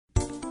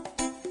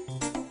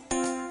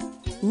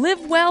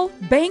Live well,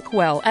 bank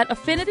well at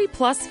Affinity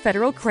Plus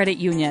Federal Credit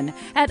Union.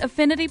 At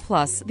Affinity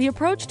Plus, the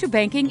approach to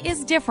banking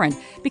is different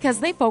because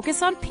they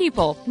focus on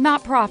people,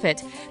 not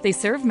profit. They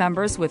serve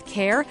members with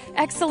care,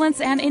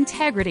 excellence, and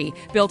integrity,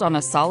 built on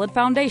a solid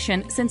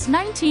foundation since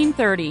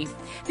 1930.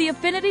 The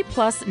Affinity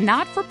Plus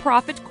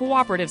not-for-profit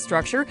cooperative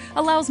structure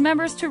allows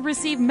members to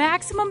receive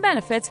maximum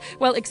benefits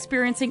while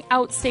experiencing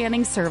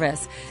outstanding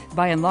service.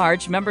 By and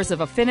large, members of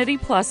Affinity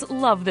Plus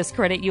love this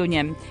credit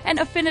union, and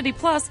Affinity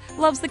Plus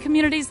loves the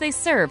communities they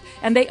serve,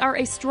 and they are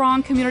a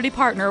strong community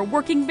partner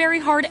working very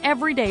hard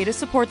every day to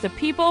support the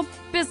people,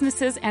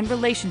 businesses, and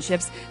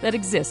relationships that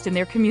exist in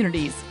their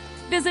communities.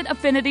 Visit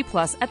Affinity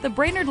Plus at the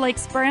Brainerd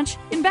Lakes branch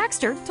in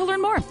Baxter to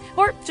learn more,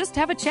 or just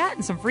have a chat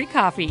and some free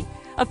coffee.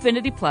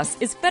 Affinity Plus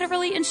is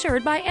federally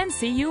insured by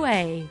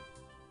NCUA.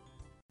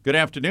 Good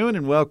afternoon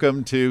and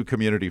welcome to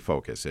Community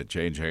Focus at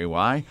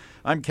JJY.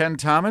 I'm Ken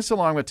Thomas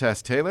along with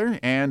Tess Taylor,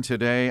 and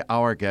today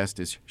our guest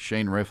is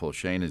Shane Riffle.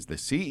 Shane is the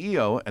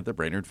CEO at the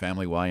Brainerd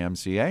Family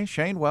YMCA.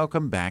 Shane,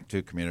 welcome back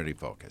to Community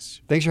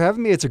Focus. Thanks for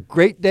having me. It's a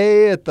great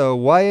day at the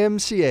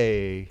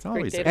YMCA. It's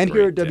always a and great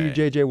here at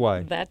day.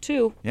 WJJY. That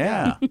too.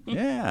 Yeah,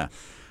 yeah.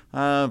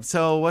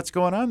 So what's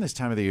going on this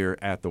time of the year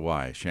at the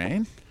Y,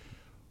 Shane?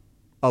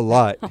 A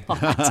lot.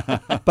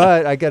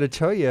 But I got to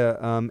tell you,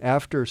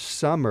 after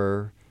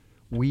summer,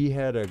 we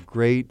had a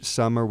great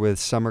summer with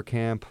summer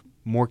camp,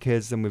 more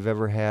kids than we've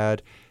ever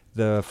had.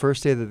 The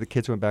first day that the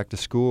kids went back to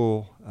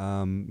school,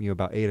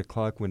 about 8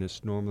 o'clock when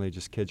it's normally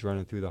just kids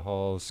running through the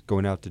halls,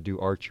 going out to do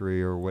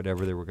archery or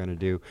whatever they were going to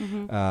do,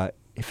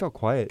 it felt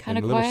quiet Kind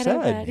and of a little quiet, sad.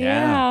 I bet.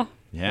 Yeah.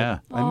 Yeah.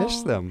 I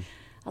miss them.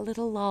 A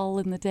little lull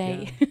in the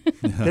day.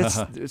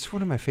 It's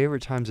one of my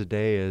favorite times of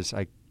day is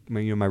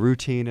my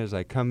routine is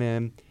I come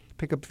in,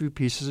 pick up a few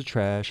pieces of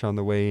trash on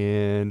the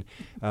way in,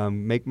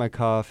 make my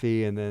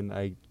coffee, and then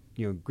I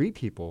greet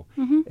people.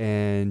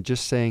 And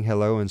just saying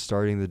hello and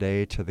starting the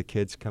day to the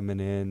kids coming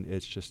in,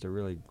 it's just a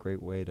really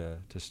great way to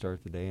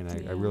start the day, and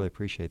I really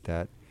appreciate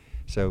that.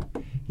 So,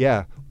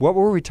 yeah, what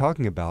were we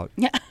talking about?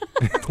 Yeah.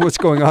 What's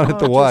going on at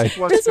the Y?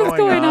 What's What's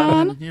going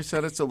on? You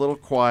said it's a little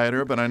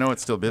quieter, but I know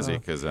it's still busy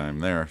because I'm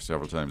there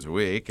several times a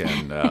week,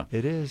 and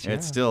It is,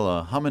 it's still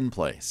a humming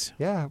place.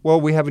 Yeah,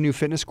 well, we have a new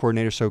fitness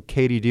coordinator, so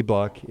Katie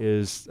D-Block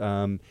is,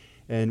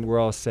 and we're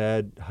all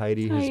sad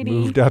Heidi has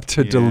moved up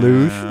to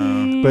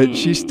Duluth, but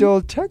she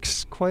still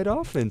texts quite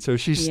often, so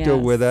she's still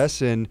with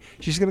us, and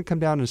she's going to come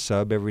down and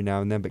sub every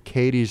now and then, but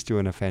Katie's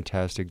doing a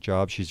fantastic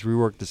job. She's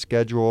reworked the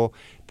schedule.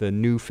 The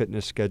new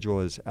fitness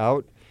schedule is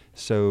out,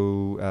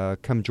 so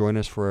come join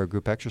us for our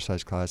group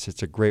exercise class.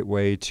 It's a great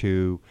way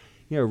to,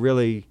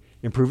 really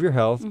improve your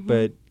health,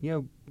 but,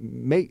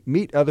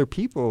 meet other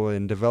people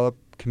and develop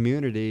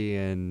community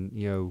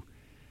and,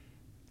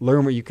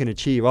 learn what you can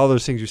achieve, all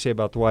those things you say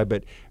about the Y.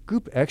 But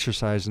group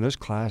exercise and those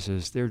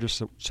classes, they're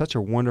just such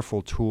a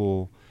wonderful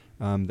tool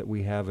that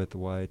we have at the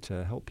Y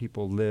to help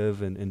people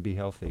live and be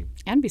healthy.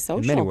 And be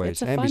social. In many ways,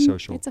 be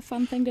social. It's a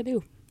fun thing to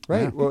do.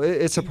 Right. Yeah. Well,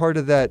 it's a part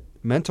of that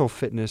mental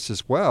fitness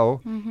as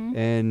well.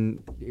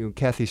 And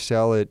Kathy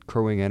Sell at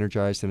Crowing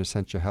Energized and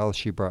Essential Health,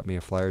 she brought me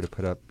a flyer to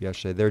put up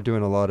yesterday. They're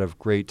doing a lot of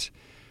great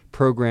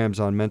programs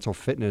on mental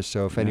fitness.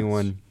 So if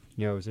anyone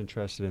is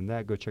interested in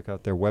that, go check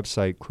out their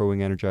website,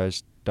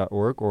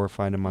 crowingenergized.org, or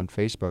find them on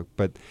Facebook.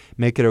 But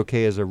Make It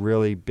Okay is a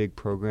really big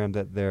program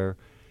that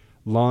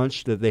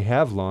they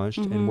have launched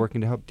and working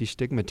to help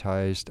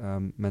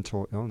destigmatize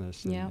mental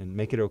illness and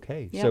make it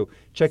okay. Yeah. So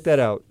check that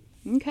out.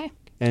 Okay.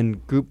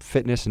 And group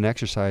fitness and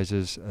exercise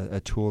is a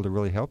tool to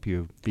really help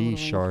you be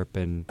sharp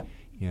and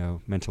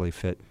mentally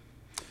fit.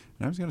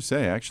 I was going to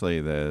say, actually,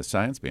 the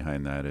science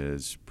behind that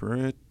is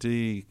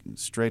pretty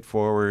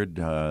straightforward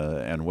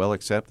and well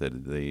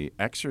accepted. The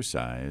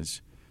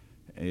exercise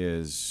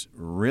is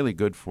really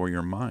good for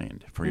your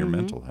mind, for your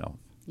mental health.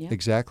 Yeah.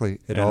 Exactly.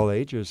 At all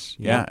ages.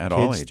 At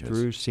all kids ages.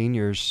 Through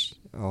seniors,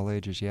 all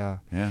ages, Yeah.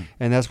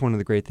 And that's one of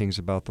the great things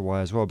about the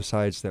Y as well.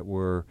 Besides that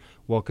we're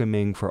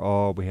welcoming for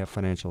all, we have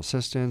financial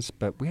assistance,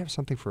 but we have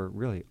something for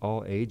really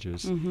all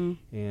ages.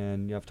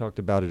 And I've talked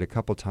about it a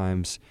couple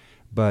times,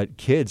 but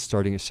kids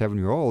starting at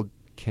 7-year-old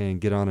can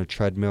get on a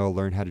treadmill,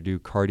 learn how to do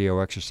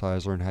cardio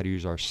exercise, learn how to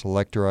use our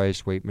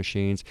selectorized weight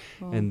machines.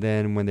 And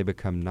then when they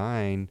become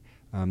 9,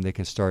 they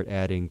can start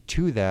adding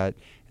to that.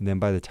 And then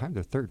by the time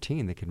they're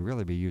 13, they can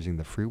really be using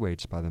the free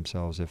weights by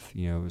themselves if,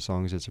 as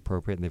long as it's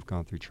appropriate and they've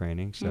gone through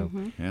training. So,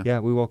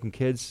 we welcome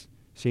kids,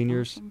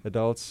 seniors,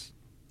 adults,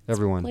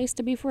 everyone. Place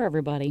to be for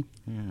everybody.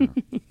 Yeah.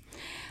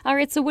 All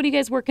right, so what are you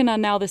guys working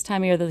on now this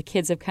time of year that the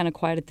kids have kind of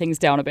quieted things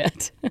down a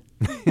bit?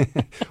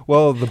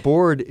 Well, the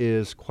board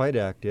is quite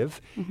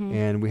active,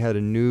 and we had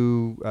a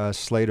new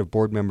slate of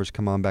board members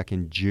come on back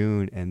in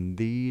June, and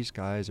these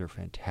guys are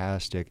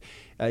fantastic.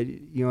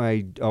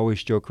 I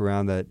always joke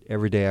around that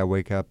every day I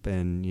wake up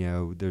and,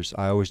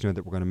 I always know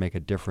that we're going to make a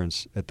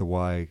difference at the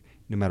Y,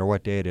 no matter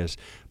what day it is.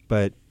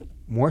 But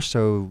more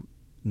so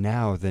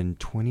now than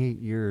 28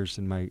 years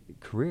in my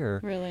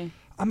career, Really?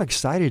 I'm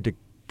excited to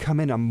come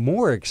in. I'm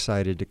more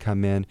excited to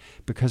come in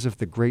because of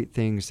the great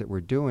things that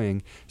we're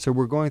doing. So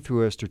we're going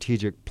through a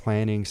strategic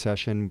planning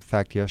session. In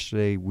fact,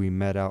 yesterday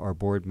our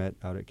board met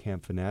out at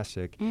Camp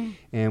Vanasek,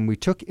 and we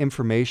took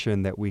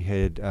information that we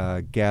had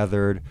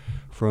gathered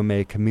from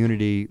a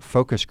community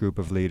focus group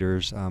of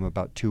leaders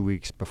about 2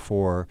 weeks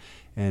before,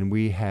 and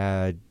we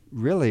had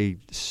really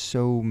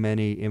so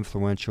many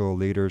influential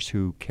leaders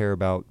who care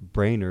about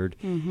Brainerd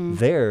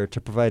there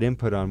to provide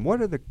input on what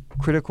are the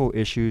critical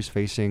issues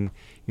facing,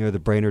 the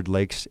Brainerd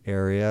Lakes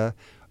area,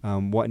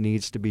 what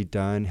needs to be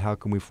done, how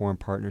can we form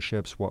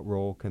partnerships, what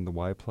role can the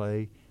Y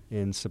play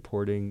in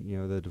supporting,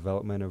 the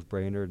development of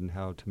Brainerd and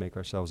how to make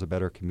ourselves a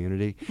better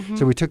community.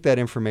 So we took that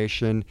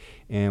information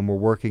and we're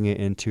working it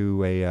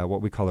into a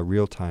what we call a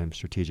real-time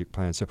strategic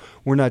plan. So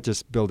we're not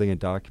just building a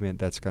document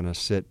that's going to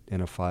sit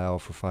in a file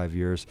for 5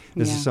 years.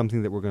 This is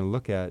something that we're going to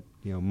look at,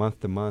 month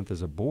to month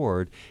as a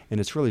board, and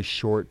it's really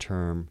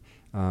short-term.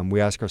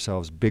 We ask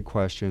ourselves big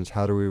questions: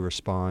 how do we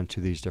respond to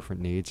these different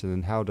needs, and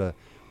then how do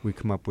we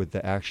come up with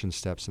the action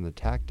steps and the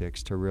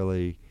tactics to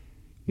really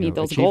meet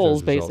those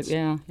goals,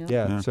 basically.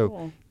 So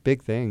cool.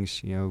 Big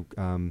things,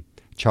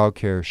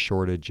 childcare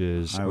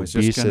shortages, I was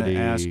obesity. just going to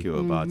ask you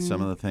about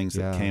some of the things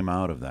that came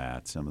out of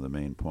that, some of the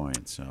main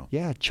points. So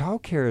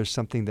childcare is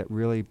something that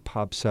really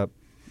pops up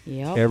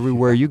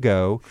everywhere you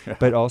go,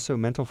 but also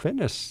mental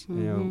fitness,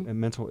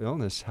 and mental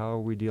illness. How are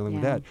we dealing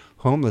with that?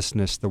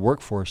 Homelessness, the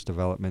workforce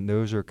development.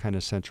 Those are kind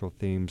of central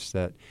themes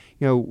that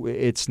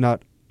it's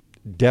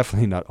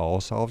definitely not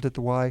all solved at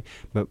the Y,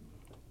 but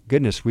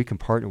goodness, we can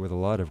partner with a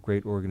lot of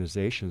great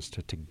organizations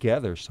to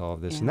together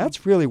solve this. And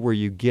that's really where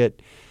you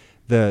get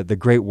the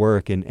great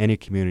work in any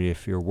community,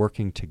 if you're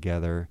working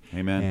together.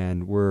 Amen.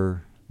 And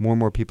more and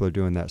more people are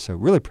doing that. So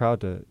really proud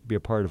to be a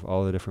part of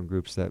all the different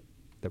groups that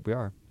we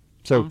are.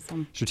 So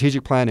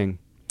strategic planning.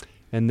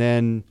 And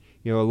then,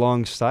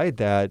 alongside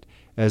that,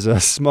 as a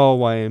small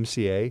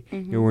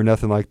YMCA, we're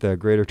nothing like the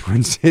Greater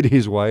Twin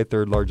Cities Y,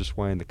 third largest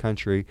Y in the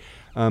country.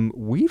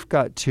 We've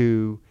got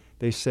to...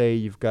 They say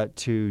you've got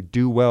to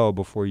do well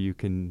before you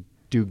can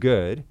do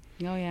good.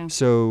 Oh, yeah.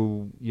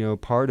 So,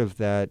 part of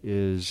that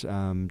is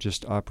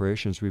just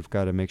operations. We've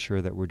got to make sure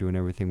that we're doing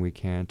everything we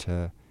can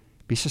to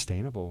be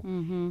sustainable.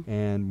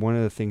 And one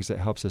of the things that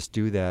helps us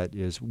do that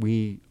is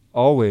we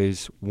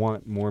always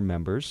want more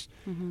members.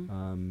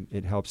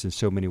 It helps in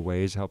so many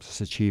ways. It helps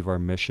us achieve our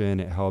mission.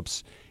 It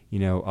helps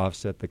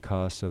offset the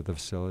costs of the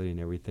facility and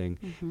everything.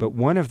 But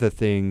one of the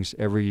things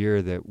every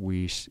year that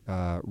we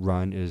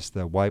run is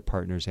the Y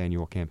Partners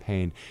annual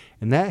campaign,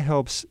 and that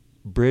helps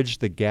bridge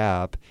the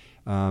gap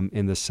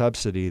in the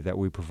subsidy that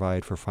we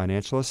provide for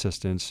financial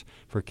assistance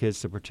for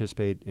kids to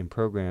participate in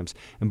programs.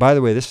 And by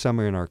the way, this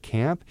summer in our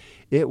camp,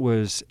 it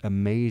was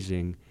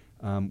amazing.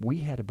 We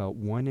had about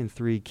 1 in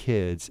 3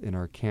 kids in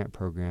our camp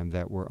program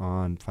that were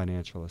on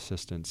financial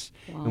assistance.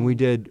 Wow. And we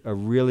did a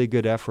really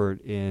good effort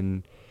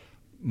in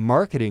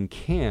marketing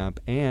camp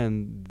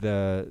and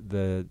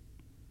the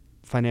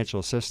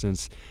financial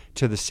assistance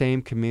to the same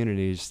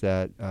communities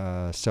that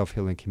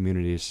self-healing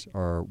communities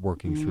are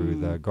working through,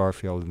 the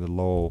Garfield and the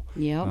Lowell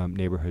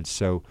neighborhoods.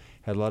 So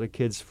had a lot of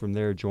kids from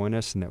there join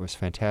us, and that was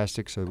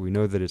fantastic. So we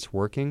know that it's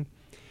working.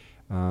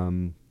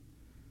 So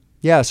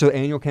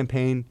annual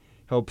campaign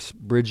helps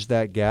bridge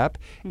that gap,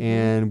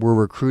 and we're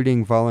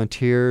recruiting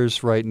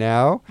volunteers right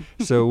now.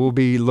 So we'll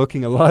be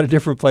looking a lot of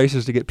different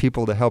places to get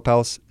people to help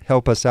us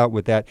out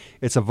with that.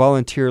 It's a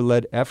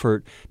volunteer-led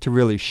effort to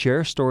really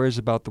share stories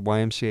about the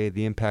YMCA,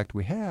 the impact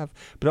we have,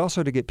 but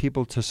also to get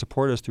people to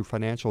support us through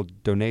financial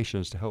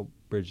donations to help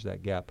bridge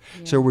that gap.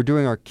 So we're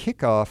doing our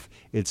kickoff.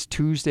 It's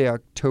Tuesday,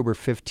 October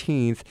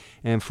 15th,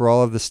 and for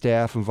all of the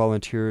staff and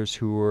volunteers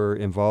who are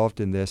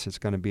involved in this, it's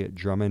going to be at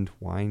Drummond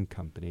Wine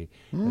Company.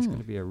 That's going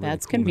to be a really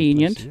That's cool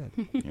convenient.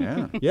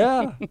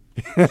 Yeah.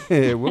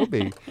 It will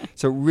be.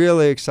 So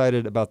really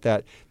excited about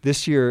that.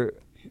 This year,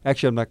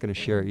 actually I'm not going to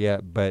share it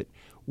yet, but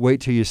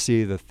wait till you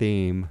see the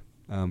theme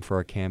for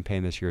our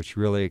campaign this year. It's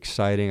really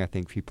exciting. I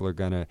think people are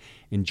going to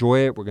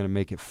enjoy it. We're going to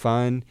make it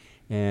fun,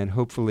 and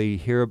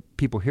hopefully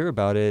people hear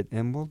about it,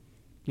 and we'll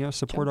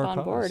support Jump our on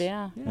cause. board,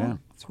 yeah, of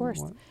course.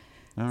 All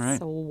right.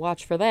 So we'll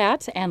watch for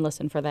that and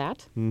listen for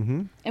that.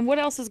 And what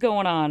else is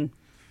going on?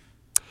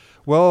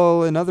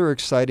 Well, another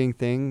exciting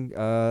thing,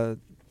 the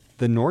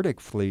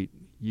Nordic fleet.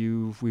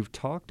 We've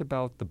talked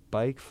about the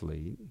bike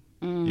fleet.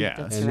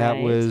 That's And right.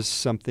 that was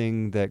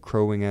something that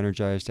Crow Wing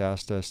Energized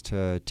asked us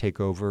to take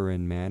over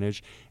and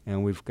manage.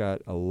 And we've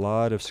got a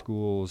lot of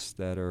schools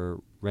that are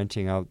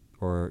renting out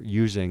or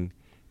using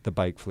the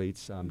bike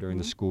fleets during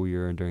the school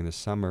year and during the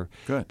summer.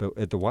 Good. But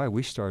at the Y,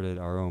 we started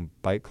our own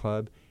bike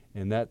club,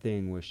 and that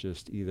thing was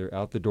just either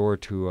out the door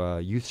to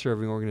a youth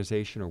serving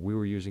organization, or we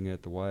were using it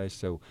at the Y.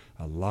 So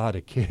a lot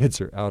of kids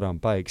are out on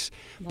bikes.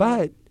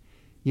 But,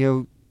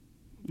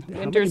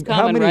 Winter's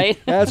coming, right?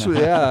 That's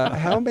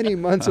how many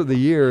months of the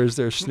year is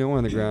there snow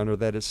on the ground, or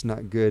that it's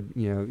not good?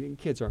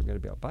 Kids aren't going to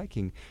be out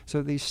biking,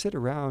 so they sit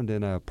around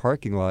in a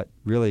parking lot,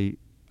 really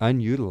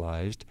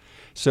unutilized.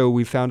 So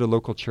we found a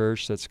local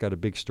church that's got a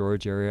big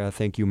storage area.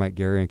 Thank you, Mike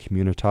Gary and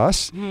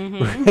Communitas.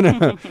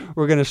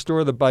 We're gonna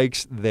store the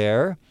bikes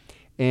there,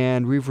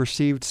 And we've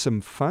received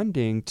some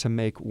funding to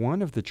make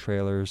one of the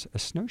trailers a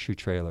snowshoe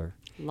trailer.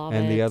 Love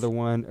and it. the other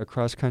one a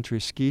cross-country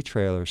ski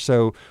trailer.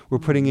 So we're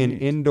putting in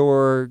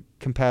indoor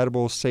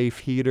compatible safe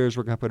heaters.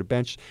 We're going to put a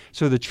bench.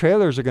 So the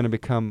trailers are going to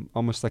become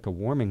almost like a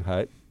warming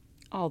hut.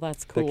 Oh,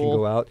 that's cool. That can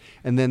go out.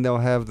 And then they'll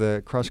have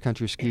the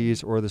cross-country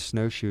skis or the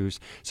snowshoes.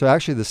 So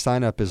actually the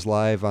sign-up is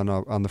live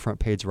on the front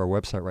page of our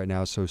website right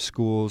now. So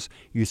schools,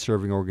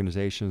 youth-serving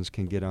organizations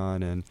can get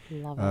on and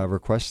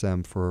request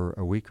them for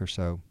a week or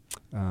so.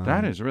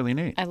 That is really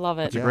neat. I love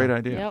it. That's a great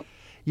idea. Yep.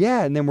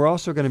 Yeah, and then we're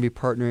also going to be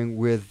partnering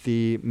with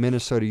the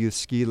Minnesota Youth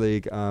Ski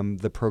League,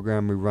 the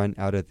program we run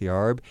out at the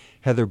Arb.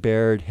 Heather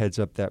Baird heads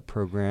up that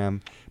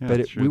program. Yeah,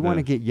 But we want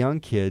to get young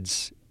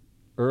kids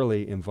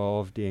early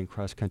involved in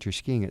cross-country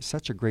skiing. It's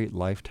such a great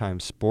lifetime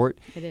sport.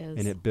 It is.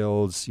 And it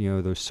builds,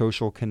 those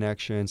social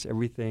connections,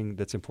 everything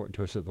that's important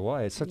to us at the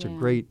Y. It's such a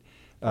great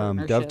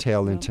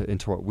dovetail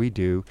into what we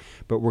do.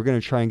 But we're going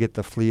to try and get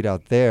the fleet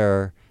out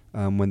there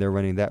when they're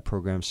running that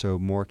program so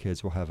more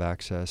kids will have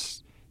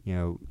access,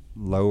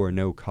 low or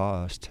no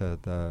cost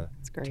to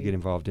get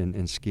involved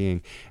in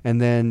skiing.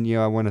 And then,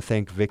 I want to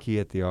thank Vicki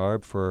at the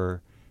Arb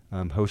for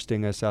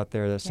hosting us out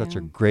there. That's such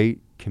a great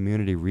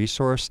community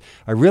resource.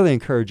 I really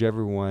encourage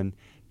everyone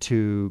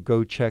to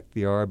go check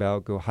the Arb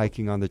out, go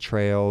hiking on the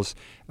trails,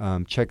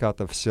 check out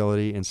the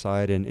facility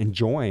inside and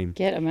join.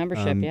 Get a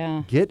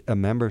membership, Get a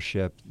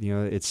membership.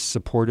 It's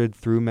supported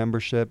through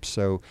membership,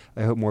 so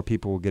I hope more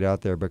people will get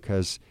out there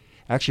because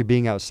actually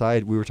being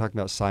outside, we were talking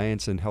about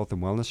science and health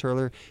and wellness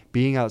earlier,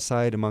 being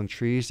outside among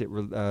trees,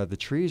 the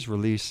trees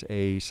release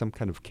some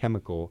kind of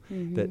chemical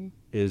that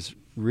is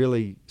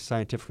really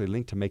scientifically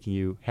linked to making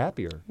you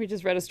happier. We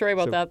just read a story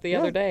about that the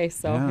other day.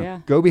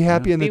 So Go be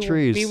happy in the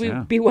trees.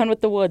 Be one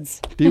with the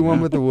woods. Be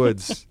one with the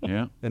woods.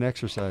 And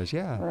exercise.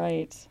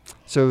 Right.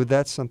 So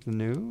that's something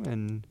new.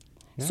 And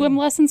swim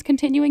lessons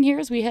continuing here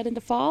as we head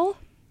into fall?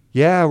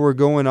 Yeah, we're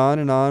going on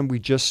and on. We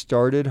just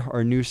started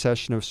our new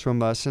session of swim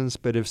lessons,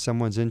 but if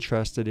someone's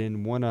interested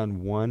in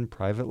one-on-one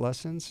private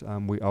lessons,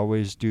 we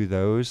always do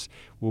those.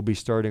 We'll be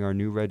starting our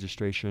new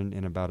registration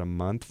in about a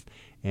month,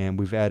 and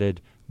we've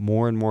added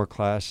more and more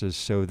classes.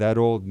 So that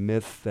old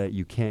myth that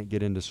you can't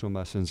get into swim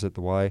lessons at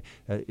the Y,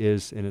 that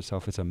is in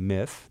itself, it's a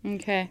myth.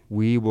 Okay.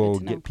 We will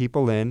get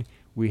people in.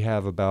 We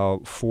have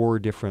about 4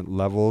 different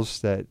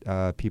levels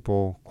that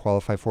people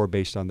qualify for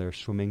based on their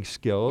swimming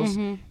skills,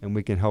 and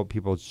we can help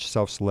people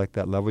self-select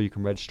that level. You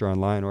can register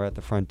online or at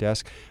the front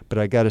desk. But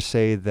I got to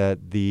say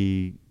that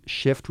the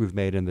shift we've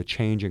made and the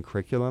change in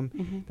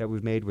curriculum that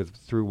we've made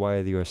through Y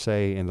of the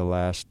USA in the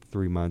last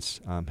 3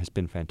 months has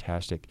been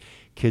fantastic.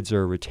 Kids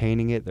are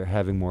retaining it. They're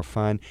having more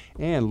fun.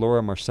 And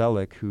Laura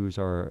Marcelic, who's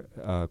our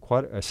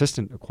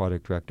assistant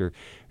aquatic director,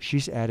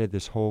 she's added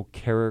this whole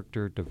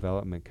character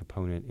development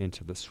component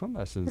into the swim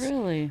lessons.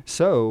 Really?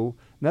 So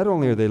not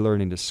only are they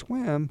learning to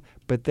swim,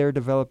 but they're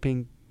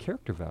developing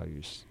character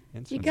values.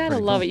 You gotta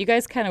love it. You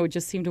guys kind of would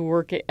just seem to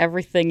work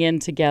everything in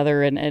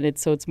together, and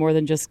it's more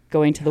than just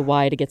going to the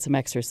Y to get some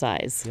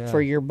exercise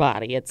for your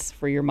body. It's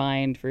for your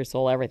mind, for your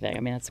soul, everything. I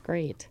mean, that's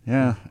great.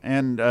 Yeah,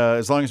 and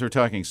as long as we're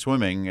talking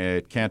swimming,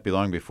 it can't be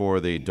long before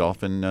the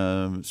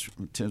Dolphin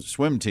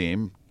swim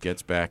team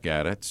gets back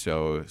at it.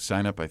 So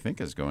sign up, I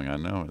think, is going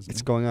on now, isn't it?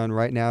 It's going on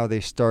right now.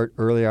 They start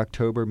early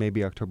October,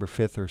 maybe October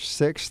 5th or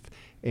 6th,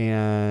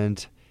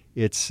 and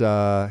it's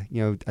I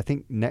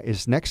think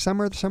is next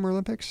summer the Summer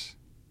Olympics.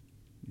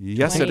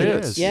 Yes, it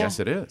is. Yeah. Yes,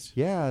 it is.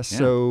 Yeah,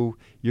 so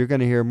you're going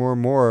to hear more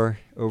and more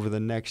over the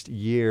next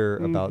year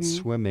about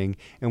swimming.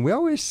 And we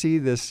always see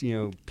this,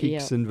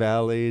 peaks and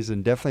valleys,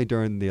 and definitely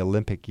during the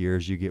Olympic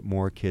years, you get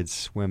more kids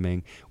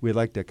swimming. We'd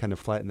like to kind of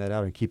flatten that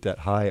out and keep that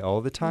high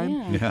all the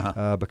time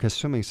because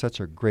swimming is such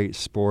a great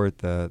sport.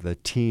 The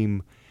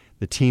team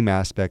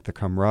aspect, the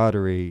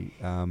camaraderie,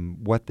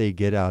 what they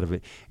get out of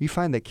it. You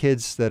find that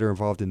kids that are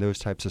involved in those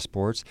types of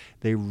sports,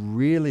 they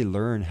really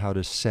learn how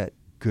to set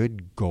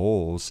good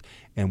goals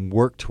and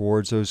work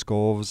towards those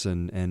goals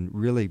and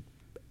really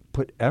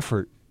put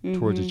effort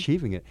towards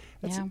achieving it.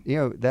 That's,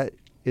 that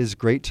is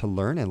great to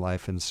learn in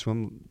life, and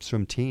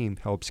swim team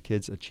helps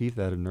kids achieve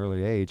that at an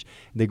early age.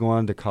 They go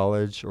on to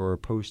college or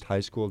post high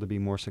school to be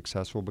more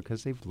successful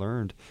because they've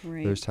learned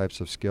those types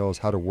of skills,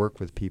 how to work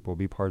with people,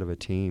 be part of a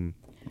team.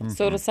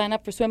 So to sign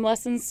up for swim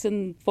lessons,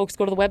 and folks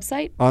go to the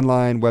website?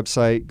 Online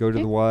website, go to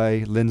the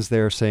Y. Lynn's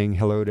there saying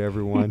hello to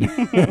everyone.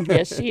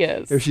 Yes, she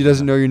is. If she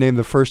doesn't know your name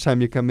the first time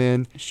you come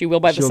in, she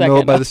will by the second. She'll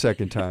know it by the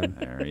second time.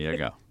 There you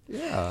go.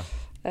 Yeah.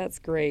 That's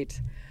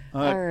great.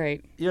 All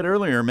right. You had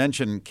earlier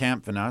mentioned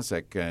Camp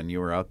Vanasek, and you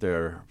were out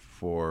there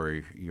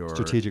for your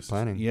strategic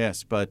planning.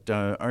 Yes, but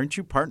aren't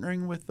you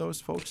partnering with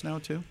those folks now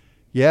too?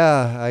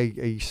 Yeah,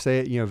 I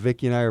say it,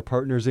 Vicki and I are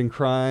partners in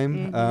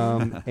crime,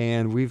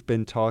 and we've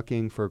been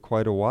talking for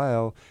quite a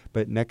while,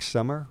 but next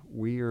summer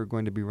we are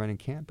going to be running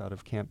camp out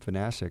of Camp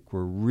Vanasek.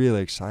 We're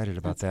really excited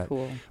about that.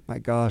 Cool. My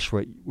gosh,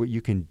 what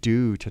you can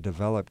do to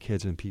develop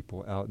kids and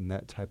people out in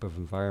that type of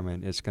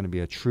environment, it's going to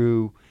be a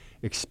true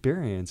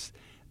experience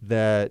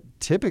that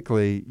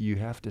typically you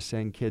have to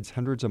send kids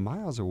hundreds of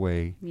miles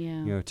away,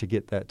 Yeah. to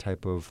get that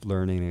type of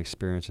learning and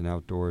experience and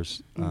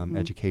outdoors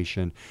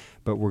education.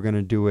 But we're going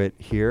to do it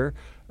here.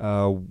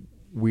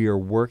 We are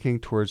working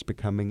towards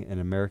becoming an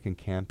American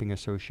Camping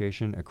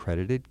Association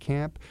accredited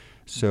camp.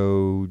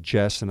 So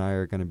Jess and I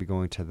are going to be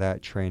going to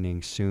that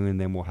training soon.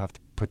 Then we'll have to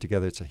put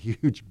together, it's a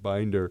huge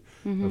binder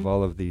of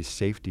all of these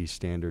safety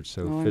standards.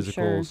 So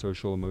physical,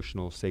 social,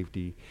 emotional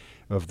safety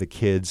of the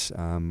kids.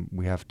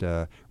 We have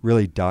to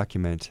really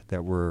document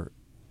that we're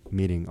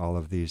meeting all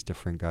of these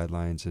different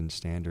guidelines and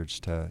standards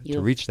to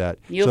reach that.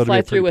 You'll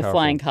fly through with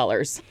flying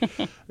colors.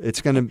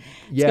 It's going to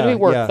be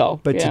work, though.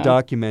 But to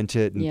document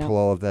it and pull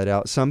all of that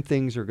out. Some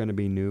things are going to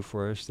be new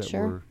for us that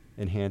we're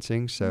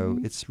enhancing. So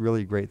it's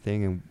really a great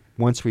thing. And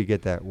once we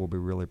get that, we'll be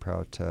really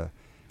proud to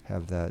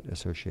have that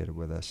associated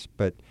with us.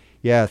 But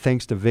yeah,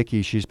 thanks to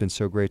Vicki. She's been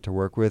so great to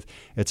work with.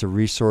 It's a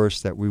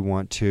resource that we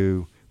want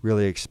to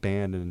really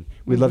expand. And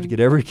we'd love to get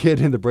every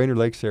kid in the Brainerd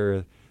Lakes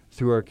area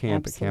through our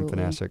camp at Camp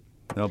Thanassic.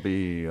 They'll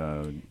be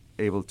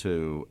able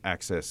to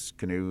access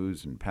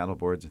canoes and paddle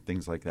boards and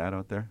things like that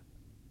out there?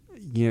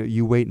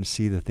 You wait and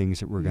see the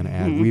things that we're going to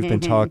add. We've been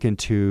talking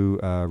to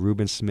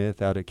Reuben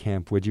Smith out at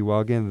Camp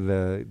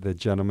Widgewagon, the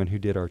gentleman who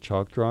did our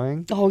chalk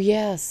drawing. Oh,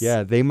 yes.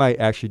 Yeah, they might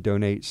actually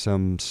donate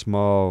some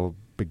small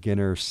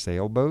beginner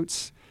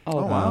sailboats.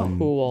 Oh, wow.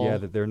 Cool. Yeah,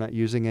 that they're not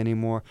using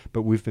anymore.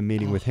 But we've been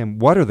meeting with him.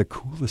 What are the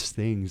coolest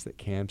things that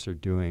camps are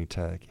doing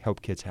to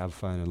help kids have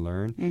fun and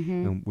learn?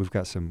 And we've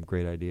got some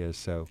great ideas.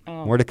 So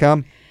more to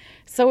come.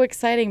 So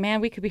exciting, man.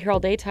 We could be here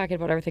all day talking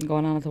about everything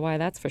going on at the Y,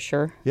 that's for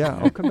sure. Yeah,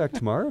 I'll come back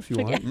tomorrow if you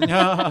want.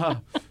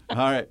 All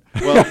right.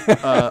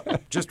 Well,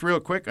 just real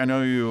quick, I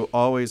know you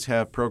always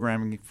have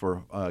programming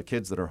for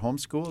kids that are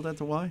homeschooled at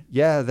the Y.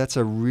 Yeah, that's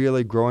a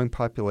really growing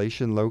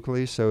population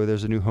locally. So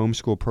there's a new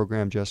homeschool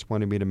program Jess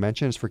wanted me to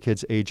mention. It's for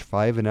kids age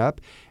 5 and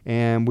up.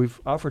 And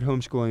we've offered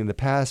homeschooling in the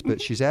past,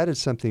 but she's added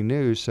something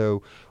new.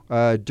 So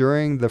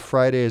during the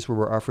Fridays where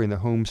we're offering the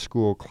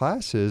homeschool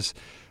classes,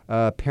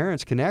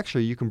 parents can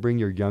you can bring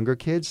your younger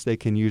kids. They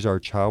can use our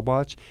Child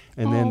Watch.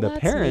 And then the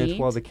parent,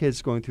 while the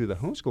kid's going through the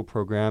homeschool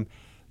program,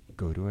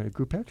 go to a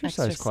group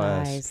exercise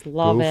class.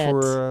 Love go it.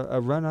 for a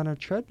run on a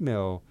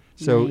treadmill.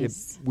 So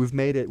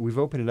we've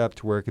opened it up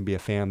to where it can be a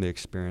family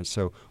experience.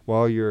 So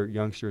while your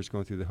youngster is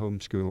going through the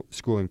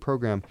homeschooling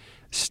program,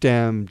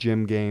 STEM,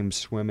 gym games,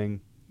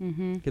 swimming,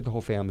 get the whole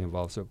family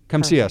involved. So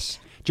come see us.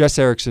 Jess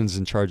Erickson's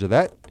in charge of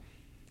that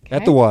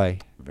at the Y.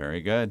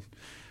 Very good.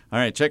 All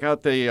right, check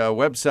out the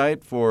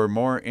website for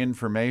more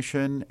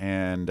information,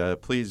 and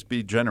please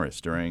be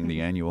generous during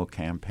the annual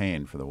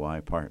campaign for the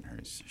Y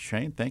Partners.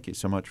 Shane, thank you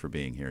so much for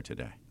being here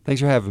today. Thanks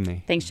for having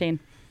me. Thanks,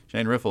 Shane.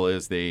 Shane Riffle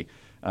is the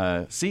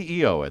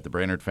CEO at the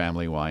Brainerd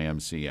Family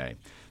YMCA.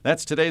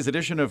 That's today's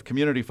edition of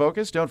Community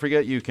Focus. Don't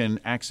forget you can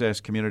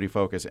access Community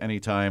Focus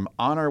anytime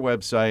on our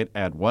website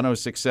at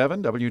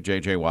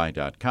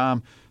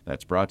 1067wjjy.com.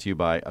 That's brought to you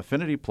by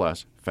Affinity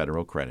Plus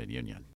Federal Credit Union.